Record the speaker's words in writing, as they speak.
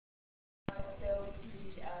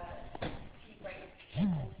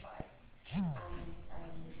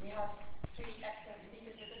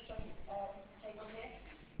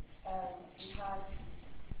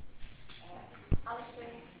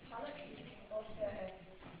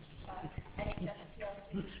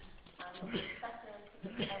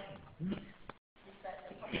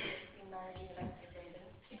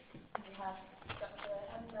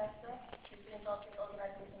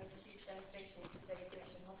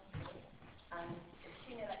and is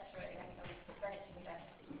senior lecturer in economics at Greenwich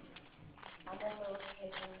University. And then we'll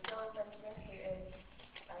hear from Rowan Williams, who is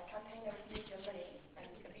a campaigner with Jubilee, and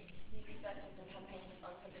he researches and campaigns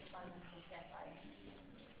on public finance and PFI.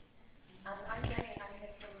 And I'm Jenny, I'm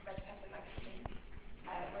here from Red Pepper magazine.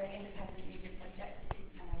 We're an independent media project.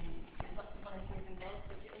 There's lots of volunteers involved,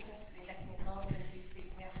 so if you're interested in getting involved, then do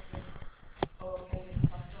speak to me afterwards, or come visit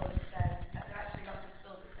our store upstairs. There are actually lots of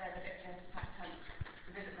stores upstairs. I don't know if it's packed time to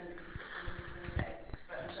visit them because it's on the Jubilee day,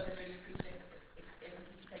 but I'm sure they really appreciate it if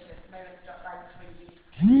you take a moment to drop by before you leave.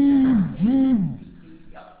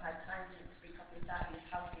 The occupied time to free copy of that, and the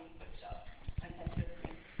housing bookshop, and plenty of other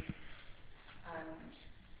things to do.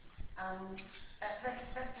 And at Red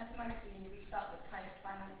Pepper magazine, we start with private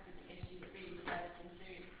finance as an issue that really deserves some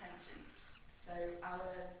serious attention. So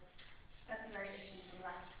our February issue from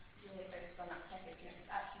last year focused on that topic, and it was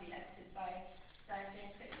actually edited by Sarah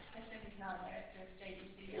James Fisher, who's now director of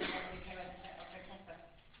JDC and the co-editor of Red Pepper.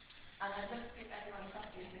 And I'd love to give everyone a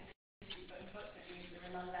copy of this issue, but unfortunately there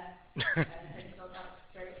are none left.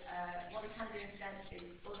 So what we can do instead is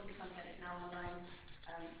all of the content is now online.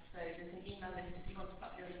 So there's an email list if you want to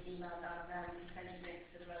pop your email down there and send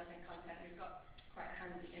links to the relevant content. We've got quite a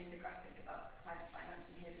handy infographic about private finance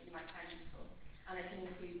in here that you might find useful. And I can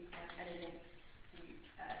include any links to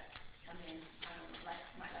campaigns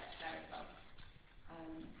might like to share as well.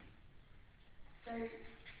 So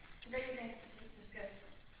today we're going to discuss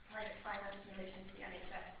private finance in relation to the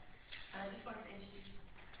NHS. And I just wanted to introduce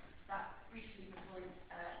that briefly before we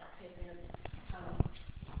appear in the panel.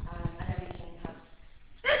 And then we can have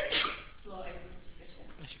floor open for discussion.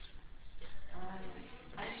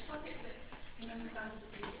 I just wanted to understand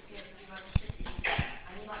that we appear to be rather tricky,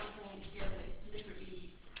 and you might even feel that it's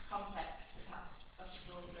deliberately complex, perhaps,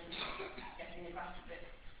 obstacles and getting a grasp of it.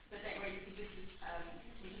 But don't worry, because this is,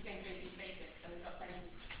 we're just going to go through the basics, and we've got plenty of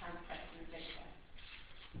time for questions later.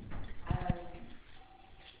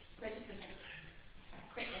 So just a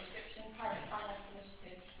quick introduction. Private finance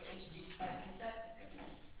initiatives were introduced by the Conservative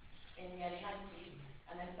government in the early 90s,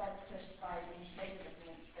 and then further pushed by the Labour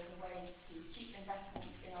government as a way to keep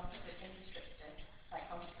investments in our public infrastructure, like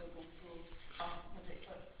hospitals and schools, off public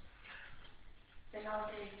books. So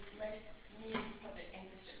nowadays, most new public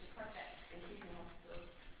infrastructure projects, including hospitals,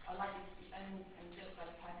 are likely to be owned and built by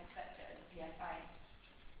the private sector as a PFI.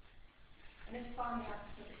 And this farming out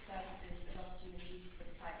of public services and opportunities for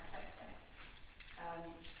the private sector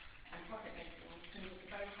and profit making comes at a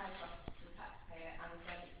very high cost to the taxpayer and the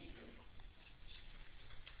service users.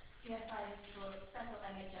 PFI has brought several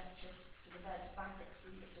NHS trusts to the verge of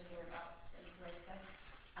bankruptcy, which we'll hear about a little later.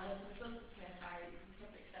 And as a result of PFI, the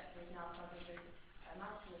public sector is now funded with a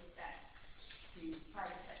mountainous debt to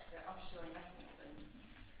private sector offshore investment funds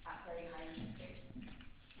at very high interest rates.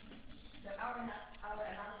 So our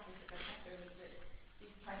analysis of the sector was that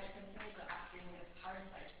these private companies are acting as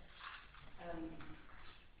parasites.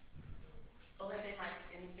 Although they might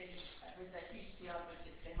envisage with their huge PR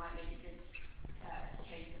budgets, they might make a good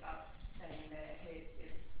case about saying they're here to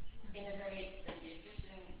innovate and be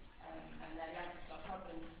efficient, and they're the answer to our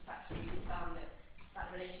problems. Actually, we found that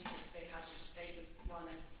that relationship they had with the state was one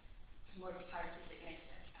of more of a parasitic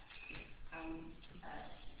nature.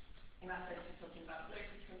 In that sense, we're talking about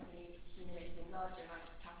local companies accumulating larger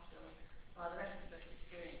amounts of capital, while the rest of us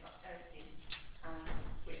experience austerity and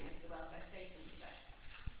witness the welfare state in effect.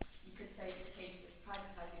 You could say it's a case of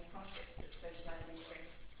privatising profits but socialising risk.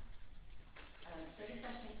 So this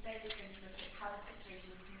session today is going to look at how the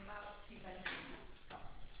situation came about, who benefited,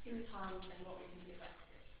 who was harmed, and what we can do about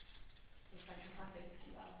it. So if I can pass over to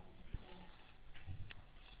you,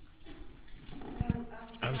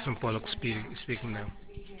 Alison Pollock speaking now.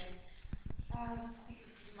 I think it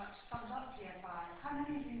pretty much sums up PFI. How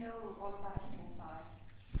many of you know all about PFI?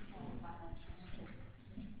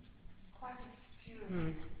 Quite a few of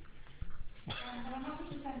you. Well, I'm not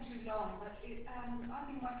going to spend too long, but I've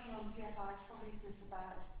been working on PFI probably since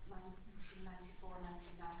about 1994,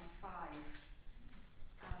 1995.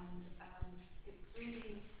 And it's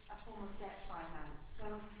really a form of debt finance.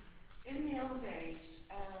 So in the old days,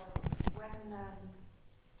 when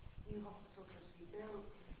new hospitals were to be built,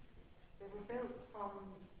 they were built from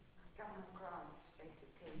government grants,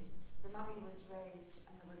 basically. The money was raised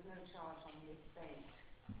and there was no charge on the estate.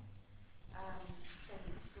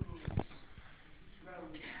 Schools,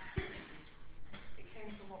 roads. It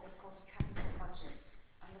came from what was called a capital budget.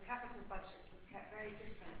 And the capital budget was kept very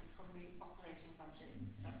different from the operating budget.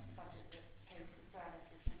 That's the budget that pays for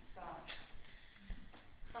services and staff.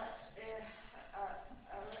 But in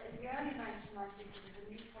the early 1990s, there was a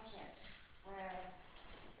new project where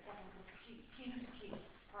the government was keen to keep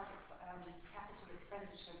private capital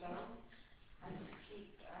expenditure low, and to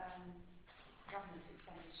keep government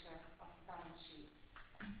expenditure off the balance sheet.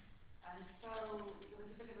 And so there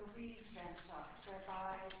was a bit of a weave then up,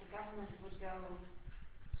 whereby the government would go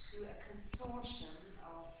to a consortium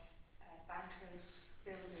of bankers,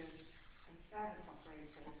 builders and service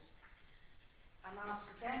operators and ask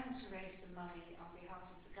them to raise the money on behalf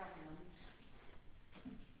of the government,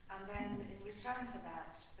 and then in return for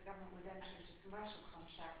that the government would enter into commercial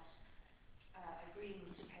contracts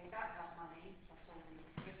agreeing to pay back that money plus all the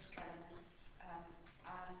risk elements,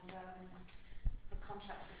 and the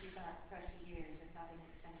contract would be about 30 years, if not been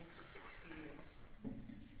extended to 60 years.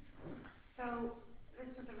 So this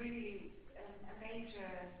was a really a major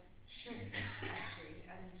shift actually,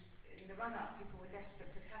 and in the run-up people were desperate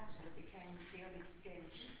for capital. It became the only game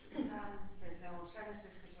in town. There's no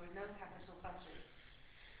alternatives because there were no capital budgets.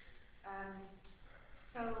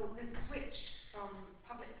 So this switch from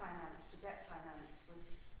public finance to debt finance was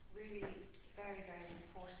really very, very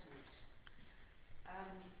important.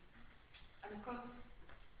 And of course,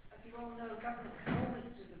 as you all know, government can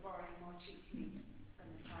always do the borrowing more cheaply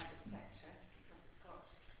than the private sector because it's got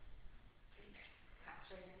big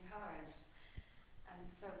tax-raising powers.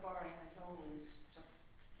 And so borrowing is always just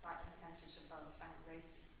 5% above bank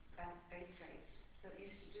base rates. So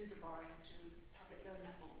it used to do the borrowing to public loan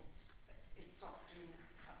default. It stopped doing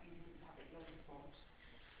using the public loan default.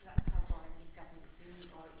 So that's how borrowing is government do,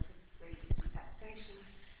 or it could raise it through taxation.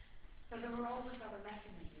 So there were always other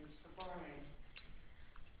mechanisms for borrowing.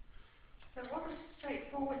 So it wasn't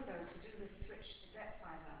straightforward though to do this switch to debt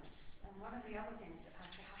finance. And one of the other things that had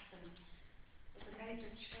to happen was a major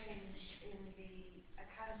change in the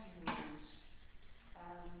accounting rules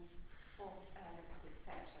for the public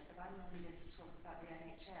sector, but I'm only going to talk about the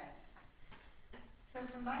NHS. So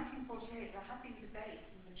from 1948 there had been debate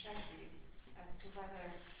in the Treasury as to whether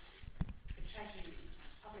the Treasury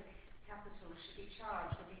public capital should be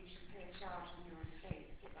charged, whether you should pay a charge on your estate,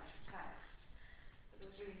 a bit like a tax. But there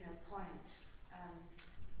was really no point.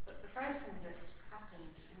 But the first thing that happened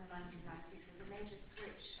in the 1990s was a major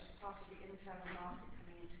switch as part of the internal market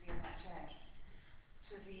coming into the NHS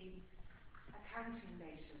to the accounting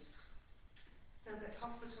basis, so that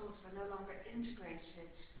hospitals were no longer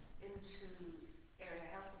integrated into area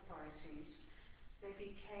health authorities. They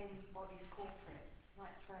became bodies corporate,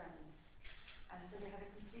 like firms, and so they had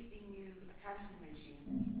a completely new accounting regime,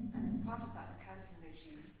 and as part of that accounting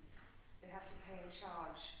regime they had to pay a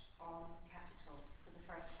charge on capital for the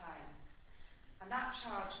first time, and that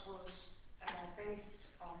charge was based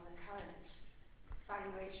on the current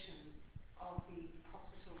valuation of the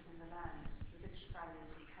hospitals in the land. The district values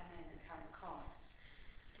would come in at current cost.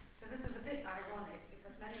 So this is a bit ironic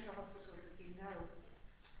because many of the hospitals, as you know,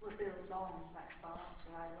 were built long, like Bath,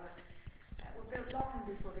 where I work, were built long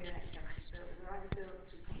before the NHS was built. They were either built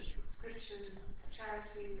to public subscription, for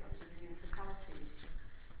charity, or to the municipalities.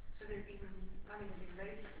 So money had been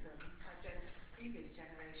raised for them by previous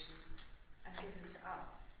generations and given to us.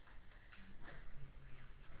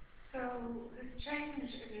 So this change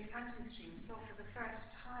in the accounting stream saw for the first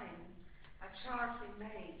time a charge being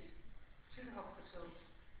made to the hospitals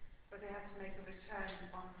where they had to make a return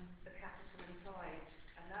on the capital employed,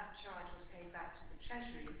 and that charge was paid back to the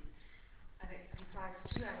Treasury, and it comprised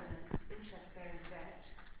two elements: interest-bearing debt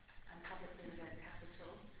and public dividend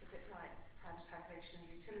capital, a bit like privatisation of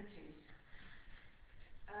utilities.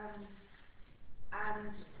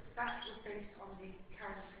 And that was based on the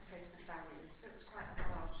current replacement value, so it was quite a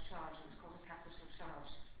large charge. It was called a capital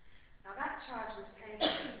charge. Now that charge was paid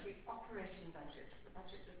into the operating budget. The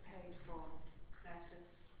budget was paid for nurses,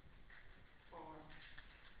 for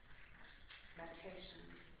medication,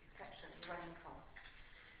 etc., running costs.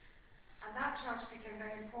 And that charge became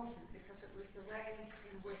very important because it was the way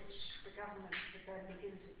in which the government could then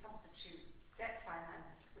begin to substitute debt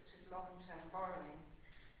finance, which is long-term borrowing,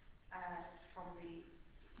 from the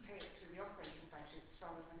pay it through the operating budgets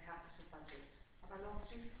rather than capital budgets. Have I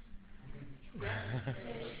lost you?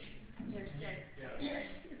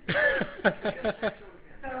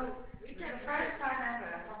 So, the first time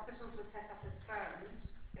ever, hospitals were set up as firms.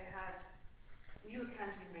 They had new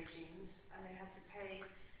accounting regimes, and they had to pay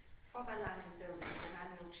for their land and buildings an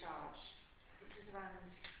annual charge, which is around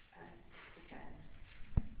 6%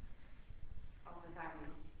 of the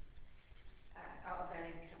value of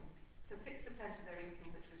their income. So 6% of their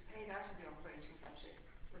income, which was paid out of the operating budget,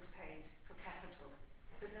 was paid for capital.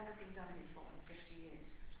 It had never been done before in 50 years.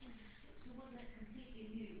 So wasn't it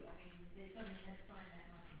completely new? I mean, they suddenly had to find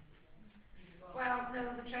that money. Well,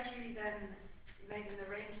 no, the Treasury then made an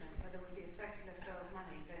arrangement where there would be a circular flow of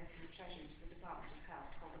money going from the Treasury to the Department of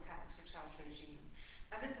Health called the capital charge regime.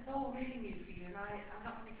 Now this is all really new for you, and I'm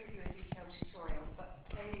not going to give you a detailed tutorial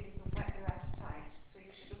say it will whet your appetite, so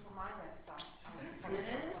you should look on my website, and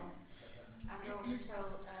also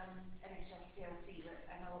NHS PLC,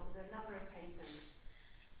 and the number of papers.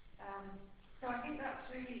 So I think that's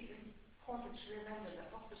really important to remember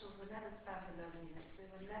that hospitals were never standalone units. They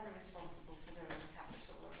were never responsible for their own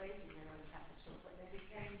capital or raising their own capital, but they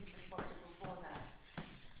became responsible for that.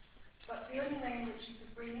 But the only way in which you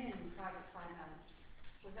could bring in private finance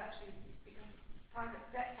was actually because private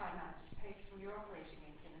debt finance is paid from your operating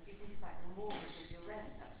income. If you think about your mortgage or your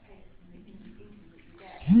rent, that's paid from the income that you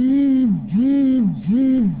get.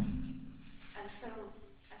 And so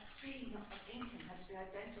a stream of income has to be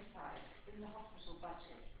identified in the hospital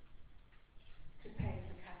budget to pay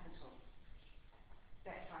for capital,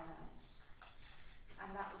 debt finance. And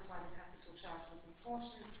that was why the capital charge was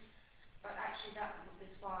important. But actually that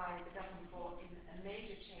is why the government brought in a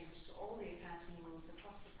major change to all the accounting rules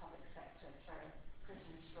across the public sector for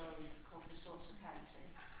prisoners' road called resource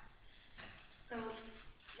accounting. So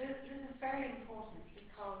this is very important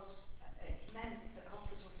because it meant that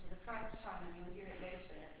hospitals for the first time, and you'll hear it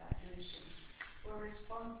later at that solution, were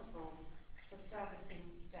responsible for servicing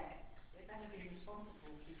debt. They'd never been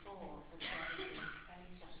responsible before for servicing any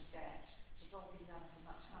sort of debt. It's all been done at a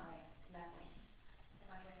much higher level.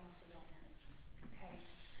 Okay.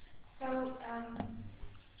 So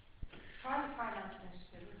private finance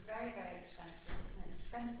initiative is very, very expensive. It's an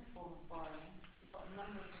expensive form of borrowing. You've got a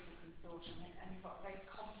number of different consortium, and you've got very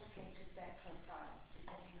complicated debt profiles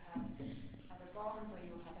because you have either bonds or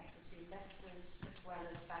you'll have equity investors as well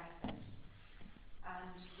as bankers.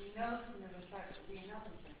 And we know from the research that we and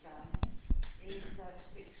others have done is that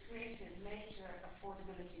it's created major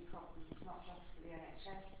affordability problems, not just for the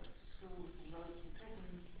NHS, but for schools and roads and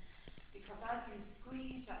prisons, because as you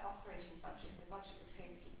squeeze that operating budget, the budget that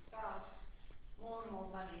pays for staff, more and more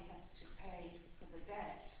money has to pay for the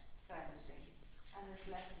debt servicing, and there's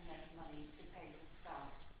less and less money to pay for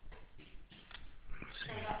staff.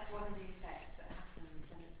 So that's one of the effects that happens,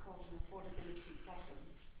 and it's called an affordability problem.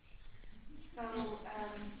 So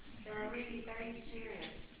there are really very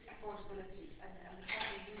serious affordability, and the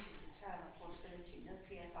government uses the term affordability. No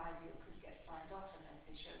PFI deal could get signed off unless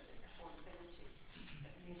they showed that affordability,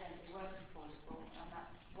 that in the event they weren't affordable, and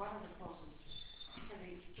that's one of the causes for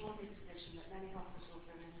the extraordinary position that many hospitals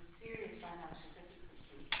are in serious financial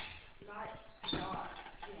difficulty, like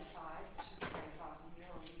PFI, which is very far from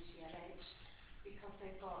here, or UCLH, because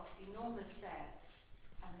they've got enormous debt,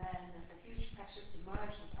 and then there's a huge pressure to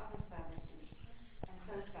merge with other services and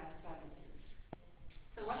close down services.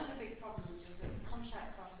 So one of the big problems is that the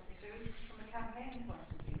contracts are, from a campaign point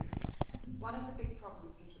of view, one of the big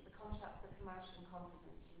problems is that the contracts are commercial in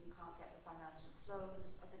confidence and you can't get the financial flows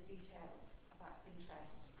or the details about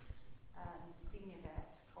interest, senior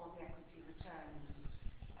debt, or the equity returns.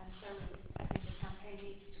 And so I think the campaign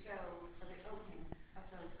needs to go for the opening of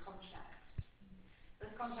those contracts.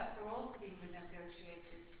 Those contracts are also being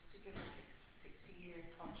renegotiated to give a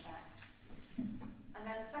 60-year contract. And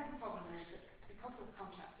then the second problem is that because those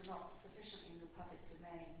contracts are not sufficiently in the public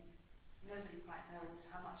domain, nobody quite knows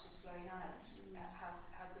how much is flowing out,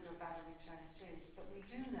 how good or bad a return it is. But we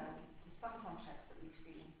do know from some contracts that we've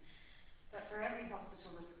seen that for every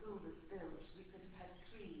hospital or school that's built, we could have had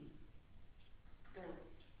 3 built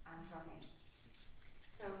and running.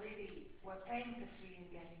 So really, we're paying for 3 and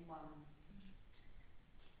getting 1.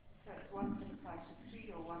 So it's 1 for the price of 3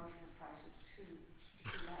 or 1 for the price of 2, if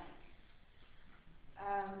you like.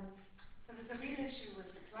 So there's a real issue with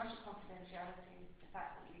the commercial confidentiality, the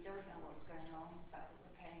fact that we don't know what's going on, the fact that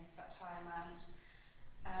we're paying such high amounts.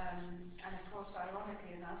 And of course,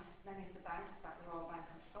 ironically enough, many of the banks, like the Royal Bank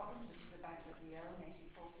of Scotland, which is a bank that we own,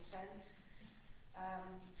 84%,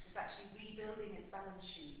 is actually rebuilding its balance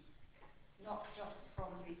sheet, not just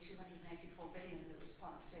from the 284 billion that was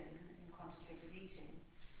pumped in quantitative easing,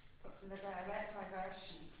 but from the direct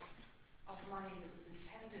diversion of money that was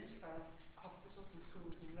intended for hospitals and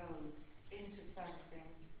schools and roads into servicing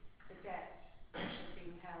the debt which is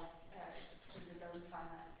being held through the loan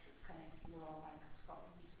finance that's coming from the Royal Bank of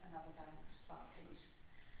Scotland and other banks, Barclays.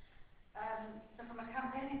 So from a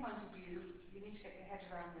campaigning point of view, you need to get your head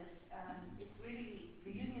around this. It's really,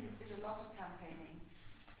 the unions did a lot of campaigning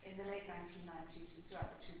in the late 1990s and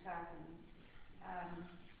throughout the 2000s.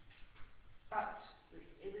 But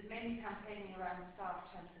it was mainly campaigning around staff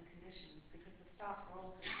terms and conditions because the staff were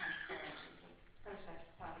also transferred. It was a process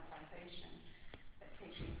of privatisation that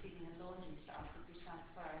taking cleaning and laundry staff would be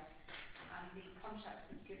transferred, and the contracts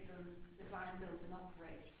would give them design, build and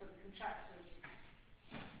operate. So the contractors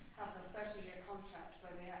have a 30-year contract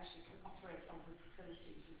where they actually can operate on the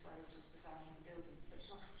facilities as well as just designing and building. So it's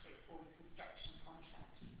not a straightforward construction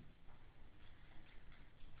contract.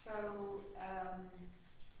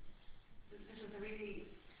 this is a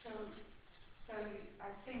really, so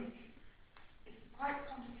I think it's quite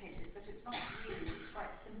complicated, but it's not really, it's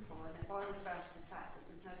quite simple, and it boils down to the fact that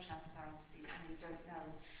there's no transparency and we don't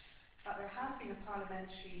know. But there has been a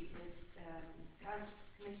parliamentary House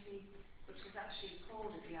committee which is actually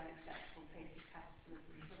called the Unacceptable Pace of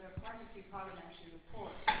Capitalism. So there are quite a few parliamentary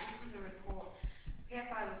reports. So this is a report.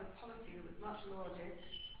 PFI was a policy that was much lauded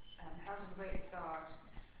and held in great regard,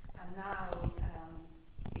 and now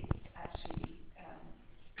it's actually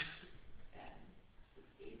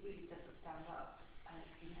it really doesn't stand up, and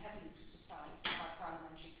it's been heavily criticised by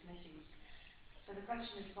parliamentary committees. So the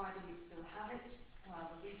question is, why do we still have it?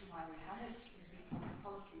 Well, the reason why we have it is because the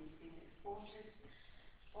policy is being exported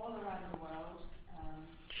all around the world,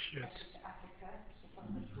 especially to Africa, to some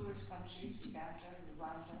of the poorest countries, Uganda and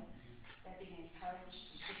Rwanda. They're being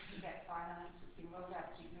encouraged to get finance. It's being rolled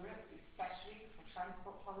out to Europe, especially for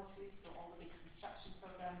transport policies, so all the big construction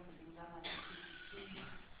programs are being done under PPP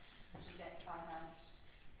to get finance.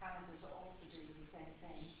 Canada's are also doing the same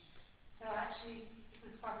thing. So actually, this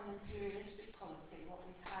is quite an imperialistic policy. What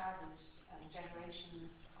we have is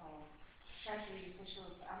generations of Treasury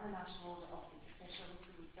officials and the National Audit Office officials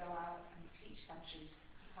who would go out and teach countries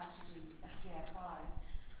how to do a PFI.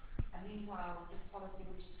 And meanwhile, this policy,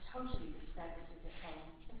 which is totally discredited at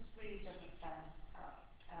home, just really doesn't stand up,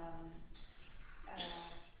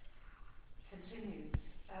 continues.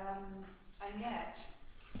 And yet,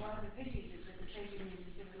 one of the pities is that the trade unions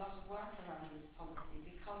did a lot of work around this policy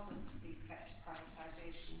because of the effect of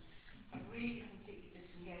privatisation, and really completely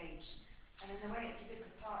disengaged. And in a way, it's a bit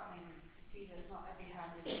disheartening to see that not every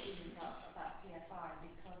hand is speaking up about PFI,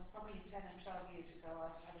 because probably 10 and 12 years ago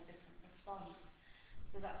I'd had a different response.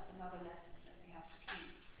 So that's another lesson that we have to keep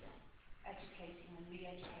educating and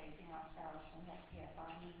re-educating ourselves on what PFI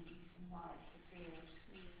means and why it's revered.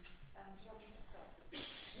 Do you want me to stop?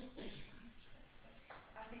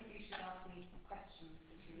 I think you should ask me questions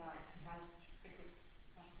if you like.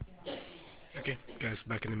 Okay, guys,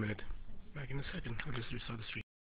 back in a minute. Back in a second. I'll just restart the stream.